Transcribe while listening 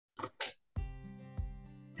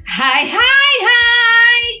Hi.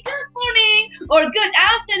 Good morning or good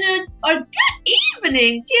afternoon or good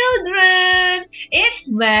evening, children. It's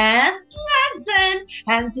math lesson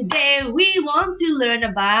and today we want to learn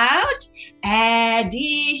about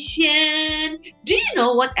addition. Do you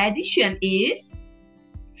know what addition is?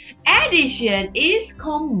 Addition is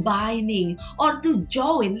combining or to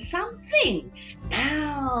join something.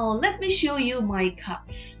 Now, let me show you my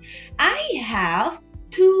cups. I have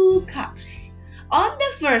 2 cups. On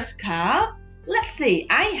the first cup, let's say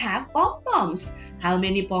I have pom-poms. How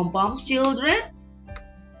many pom-poms, children?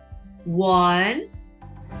 1,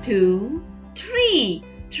 2, 3.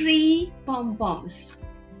 3 pom-poms.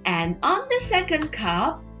 And on the second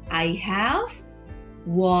cup, I have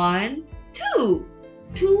 1, 2.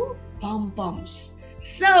 2 pom-poms.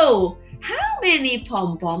 So, how many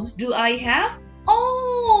pom-poms do I have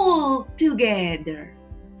all together?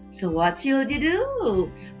 So what should you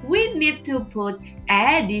do? We need to put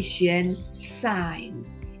addition sign.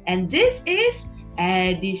 And this is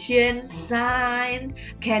addition sign.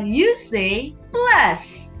 Can you say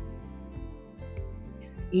plus?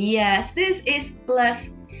 Yes, this is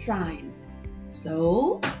plus sign.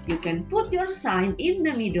 So you can put your sign in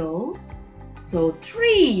the middle. So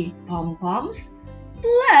 3 pom-poms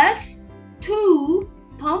plus 2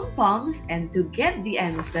 pom-poms, and to get the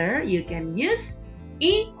answer, you can use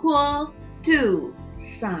equal to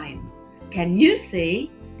sign. Can you say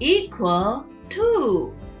equal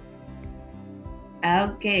to?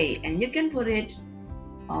 Okay, and you can put it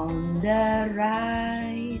on the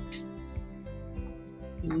right.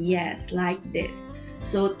 Yes, like this.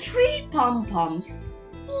 So 3 pom-poms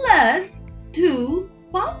plus 2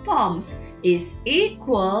 pom-poms is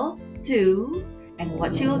equal to, and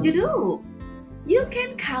what should you do? You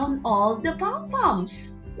can count all the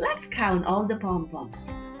pom-poms. Let's count all the pom-poms.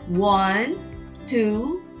 1,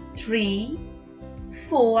 2, 3,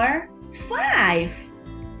 4, 5.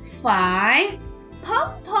 5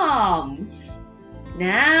 pom-poms.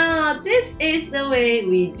 Now, this is the way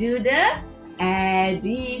we do the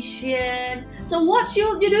addition. So what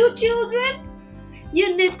should you do, children?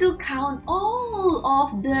 You need to count all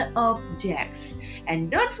of the objects. And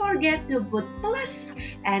don't forget to put plus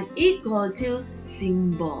and equal to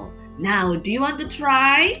symbol. Now, do you want to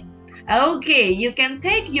try? Okay, you can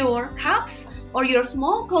take your cups or your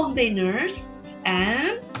small containers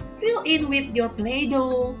and fill in with your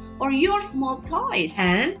Play-Doh or your small toys.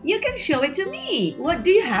 And you can show it to me. What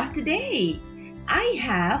do you have today? I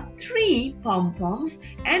have 3 pom-poms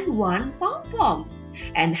and 1 pom-pom.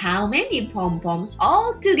 And how many pom-poms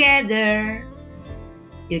all together?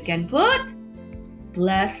 You can put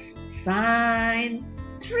plus sign.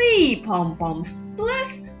 3 pom-poms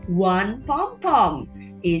plus 1 pom-pom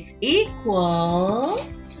is equal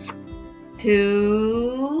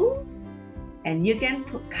to, and you can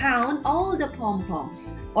count all the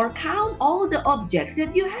pom-poms or count all the objects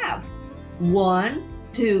that you have. 1,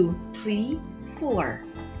 2, 3, 4.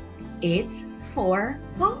 It's 4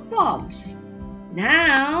 pom-poms.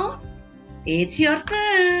 Now, it's your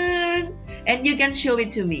turn and you can show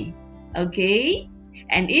it to me. Okay?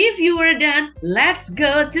 And if you are done, let's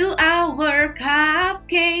go to our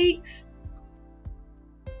cupcakes.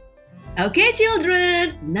 Okay,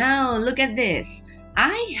 children, now look at this.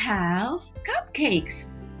 I have cupcakes.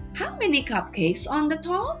 How many cupcakes on the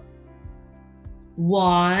top?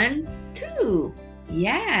 1, 2.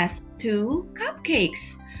 Yes, 2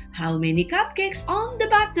 cupcakes. How many cupcakes on the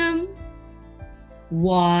bottom?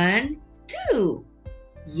 1, 2.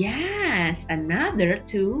 Yes, another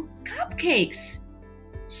 2 cupcakes.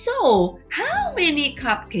 So, how many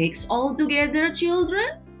cupcakes all together,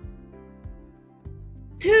 children?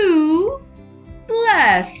 2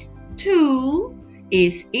 plus 2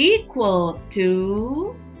 is equal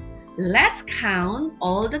to, let's count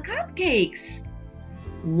all the cupcakes.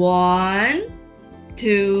 1,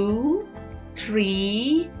 2,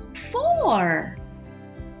 3, 4.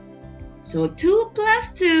 So 2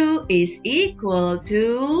 plus 2 is equal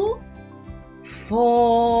to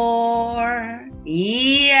 4.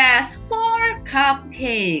 Yes, 4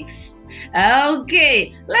 cupcakes.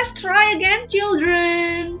 Okay, let's try again,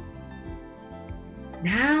 children.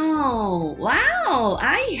 Now, wow,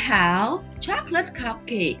 I have chocolate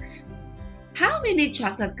cupcakes. How many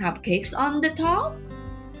chocolate cupcakes on the top?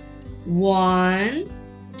 1,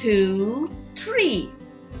 2, 3.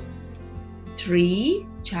 3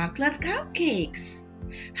 chocolate cupcakes.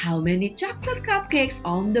 How many chocolate cupcakes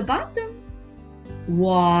on the bottom?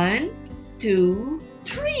 1, 2,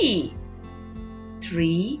 3.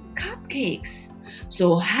 3 cupcakes.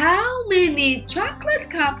 So how many chocolate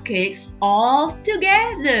cupcakes all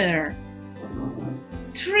together?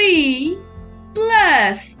 3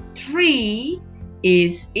 plus 3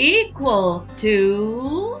 is equal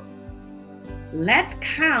to... Let's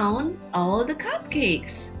count all the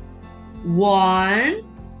cupcakes. 1,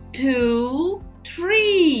 2,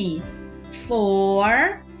 3,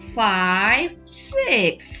 4, 5,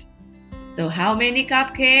 6. So how many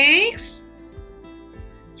cupcakes?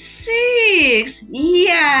 6.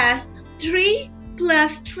 Yes, 3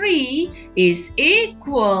 plus 3 is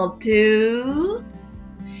equal to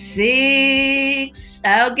 6.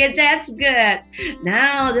 Okay, that's good.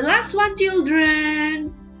 Now the last one,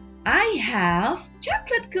 children. I have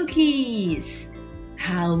chocolate cookies.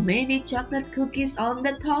 How many chocolate cookies on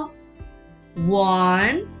the top?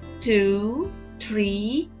 1, 2,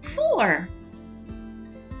 3, 4.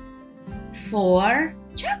 4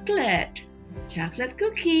 chocolate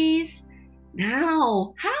cookies.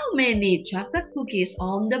 Now, how many chocolate cookies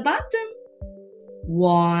on the bottom?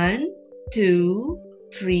 1, 2,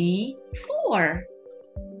 3, 4.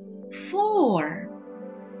 4.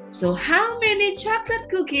 So how many chocolate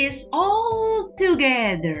cookies all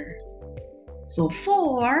together? So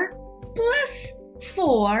 4 plus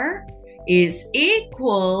 4 is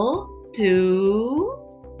equal to...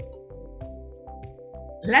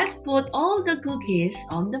 Let's put all the cookies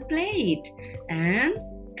on the plate and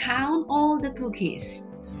count all the cookies.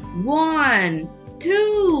 1,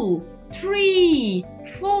 2, 3,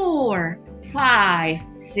 4, 5,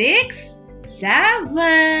 6,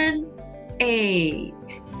 7, 8.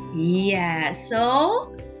 Yeah,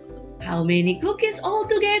 so how many cookies all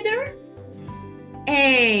together?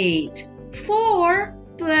 8. 4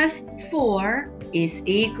 plus 4 is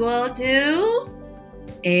equal to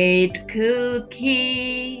 8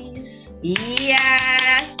 cookies.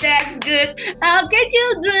 Yes, that's good. Okay,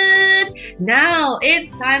 children. Now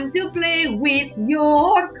it's time to play with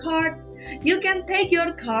your cards. You can take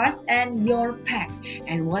your cards and your pack.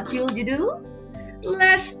 And what should you do?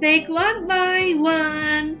 Let's take one by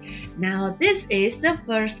one. Now this is the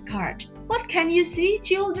first card. What can you see,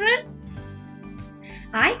 children?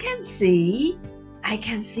 I can see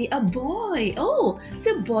a boy. Oh,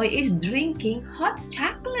 the boy is drinking hot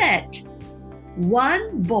chocolate.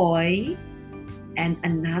 One boy and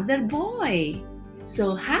another boy.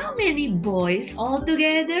 So how many boys all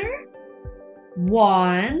together?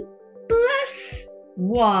 1 plus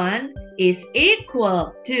 1 is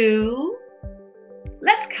equal to...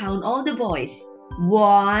 Let's count all the boys.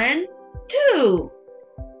 1, 2.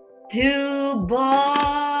 2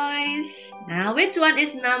 boys. Now which one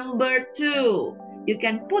is number 2? You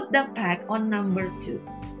can put the pack on number 2.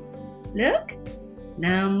 Look,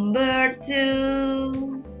 number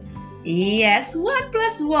 2. Yes, 1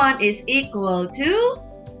 plus 1 is equal to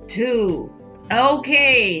 2.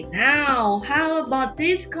 Okay, now how about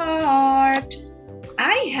this card?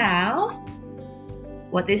 I have...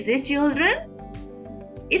 What is this, children?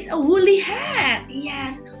 It's a woolly hat.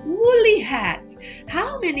 Yes, woolly hats.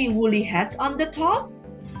 How many woolly hats on the top?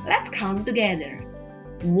 Let's count together.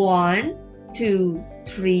 1, 2,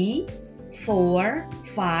 3, 4,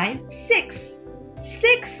 5, 6.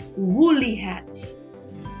 6 woolly hats.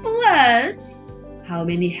 Plus, how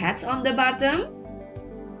many hats on the bottom?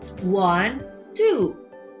 1, 2.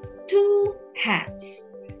 2 hats.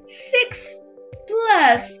 6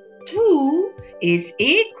 plus 2 is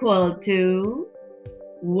equal to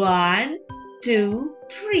 1, 2,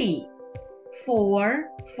 3, 4,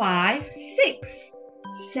 5, 6,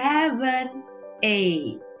 7,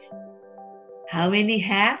 8. How many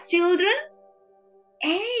hats, children?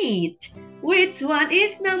 8. Which one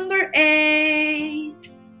is number 8?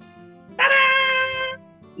 Ta-da!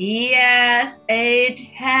 Yes, 8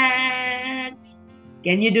 hats.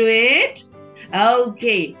 Can you do it?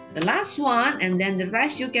 Okay, the last one and then the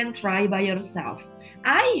rest you can try by yourself.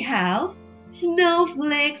 I have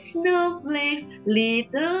snowflakes, snowflakes,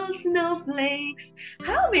 little snowflakes.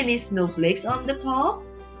 How many snowflakes on the top?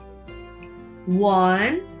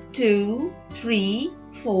 1, 2, 3,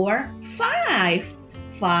 4, 5.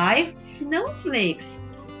 5 snowflakes.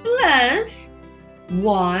 Plus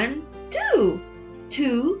 1, 2.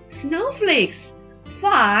 2 snowflakes.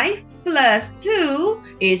 5 plus 2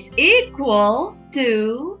 is equal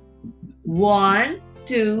to 1,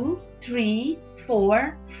 2, 3,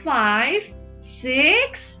 4, 5,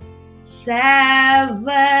 6,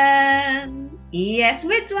 7. Yes,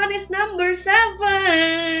 which one is number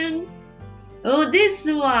 7? Oh, this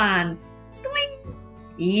one. Twing.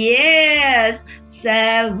 Yes,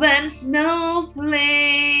 7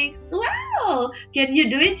 snowflakes. Wow, can you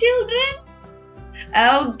do it, children?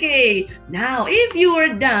 Okay, now if you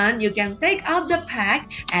are done, you can take out the pack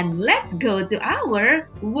and let's go to our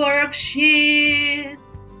worksheet.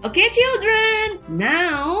 Okay, children,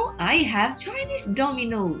 now I I have Chinese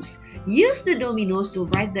dominoes. Use the dominoes to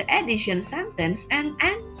write the addition sentence and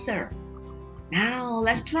answer. Now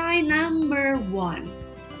let's try number 1.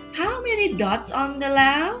 How many dots on the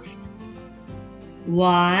left?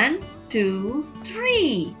 1, 2,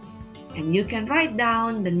 3. And you can write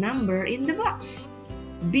down the number in the box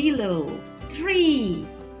below. 3.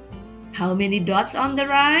 How many dots on the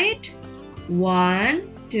right? 1,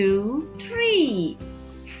 2, 3,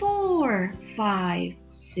 4, 5,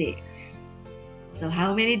 6. So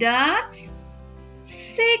how many dots?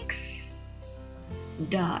 6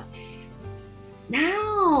 dots.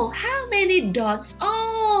 Now, how many dots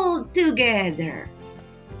all together?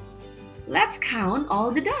 Let's count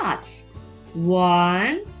all the dots.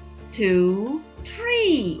 1, 2,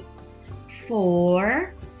 3,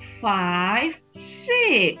 4, 5,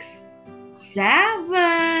 6,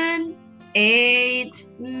 7, 8,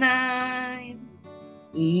 9.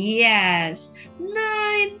 Yes,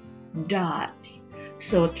 9 dots.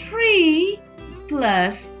 So 3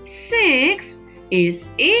 plus 6 is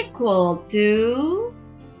equal to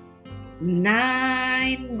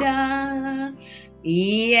 9 dots.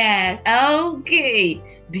 Yes, okay.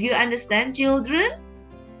 Do you understand, children?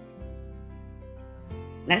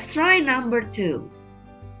 Let's try number 2.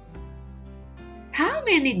 How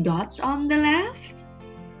many dots on the left?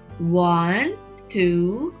 1,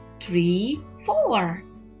 2, 3, 4.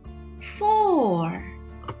 4.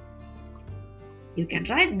 You can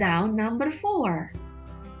write down number 4.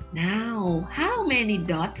 Now, how many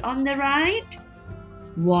dots on the right?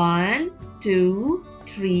 1, 2,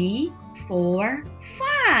 3, 4,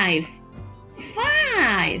 5.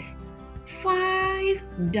 5. 5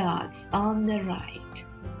 dots on the right.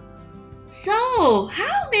 So,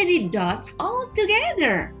 how many dots all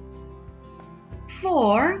together?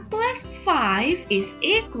 4 plus 5 is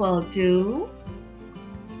equal to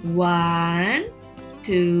 1,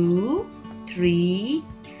 2, 3,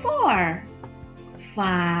 4.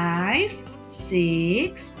 5,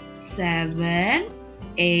 6, 7,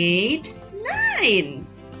 8, 9.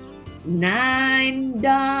 9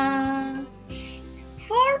 dots.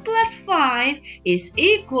 4 plus 5 is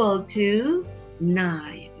equal to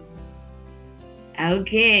 9.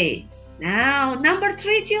 Okay, now number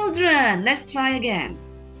 3, children. Let's try again.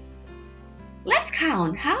 Let's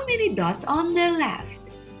count how many dots on the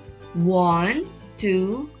left. 1,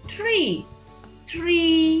 2, 3.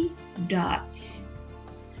 3 dots.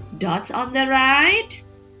 Dots on the right.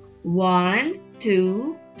 1,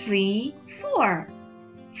 2, 3, 4.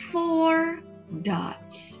 4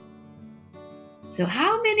 dots. So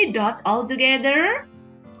how many dots altogether?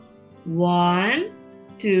 1,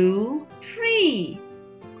 2, 3,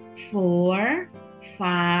 4,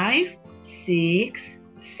 5, 6,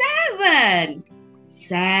 7.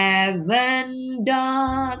 7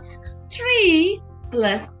 dots. 3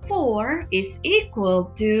 plus 4 is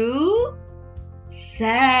equal to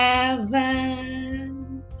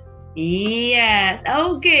 7. Yes,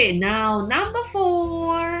 okay, now number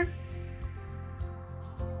 4.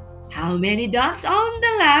 How many dots on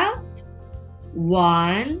the left?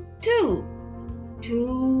 1, 2.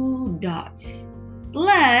 2 dots.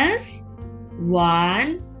 Plus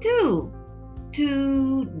 1, 2.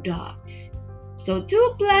 2 dots. So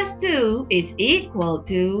 2 plus 2 is equal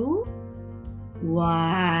to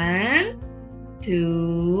 1,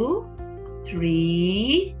 2,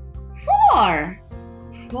 3, 4.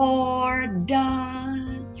 4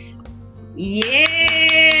 dots.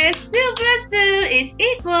 Yes, 2 plus 2 is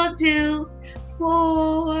equal to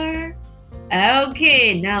 4.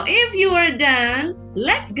 Okay, now if you are done,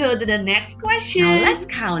 let's go to the next question. Now let's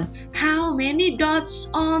count how many dots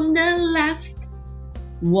on the left.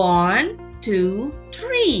 1, 2,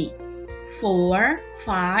 3, 4,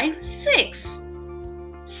 5, 6.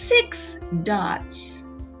 6 dots.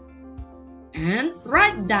 And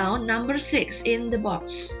write down number 6 in the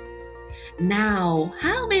box. Now,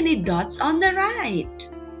 how many dots on the right?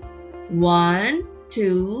 1,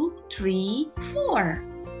 2, 3, 4.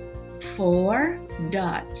 4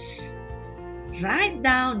 dots. Write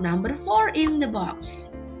down number 4 in the box.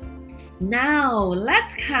 Now,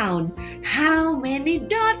 let's count how many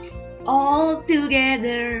dots all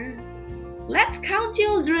together. Let's count,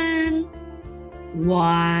 children.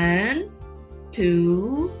 1,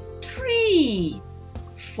 2, 3,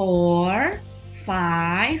 4,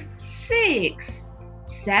 5, 6,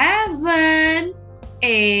 7,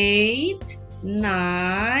 8,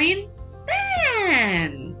 9,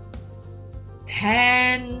 10.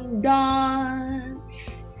 10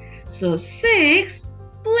 dots. So 6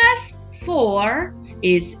 plus 4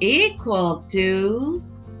 is equal to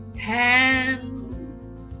 10.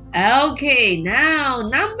 Okay, now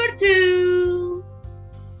number 2.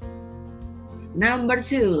 Number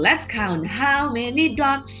 2, let's count how many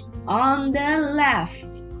dots on the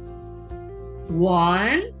left.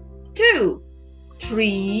 1, 2,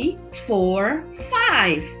 3, 4,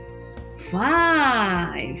 5.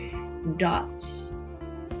 5 dots.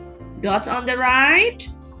 Dots on the right.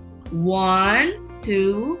 1,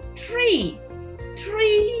 2, 3.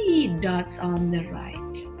 3 dots on the right.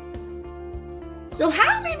 So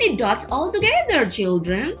how many dots altogether,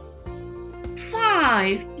 children?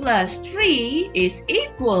 5 plus 3 is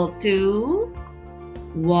equal to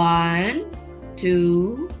 1,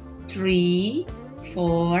 2, 3,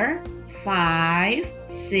 4, 5,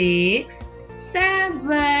 6,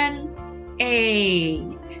 7,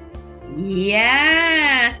 8.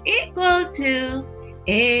 Yes, equal to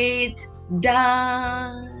 8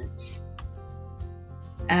 dots.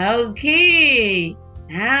 Okay,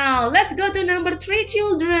 now let's go to number 3,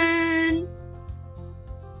 children.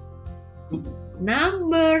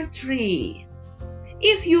 Number 3.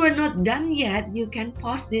 If you are not done yet, you can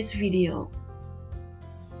pause this video.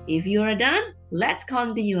 If you are done, let's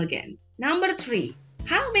continue again. Number 3.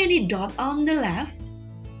 How many dots on the left?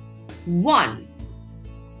 1.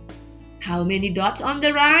 How many dots on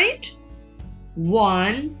the right?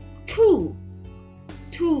 1, 2.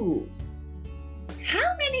 2.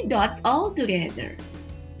 How many dots altogether?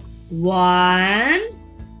 1,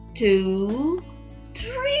 2,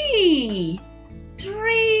 3.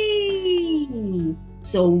 3.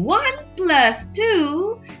 So 1 plus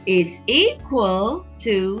 2 is equal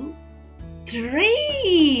to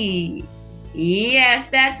 3. Yes,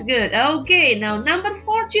 that's good. Okay, now number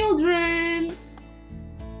 4, children.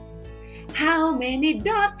 How many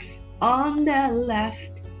dots on the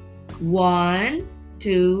left? 1,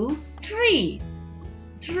 2, 3.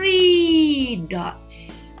 3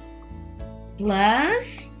 dots.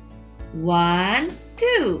 Plus 1,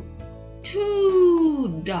 2.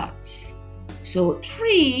 2 dots. So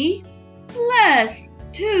 3 plus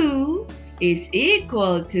 2 is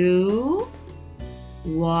equal to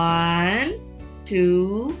 1,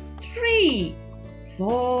 2, 3,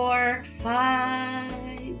 4, 5.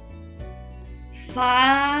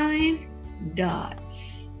 5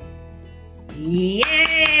 dots.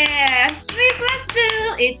 Yes! 3 plus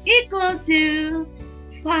 2 is equal to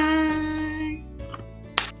 5.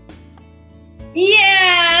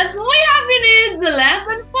 Yes! We have finished the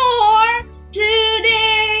lesson for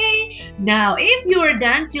today. Now, if you are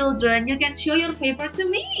done, children, you can show your paper to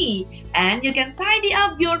me. And you can tidy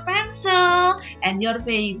up your pencil and your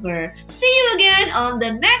paper. See you again on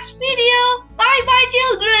the next video. Bye-bye,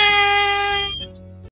 children!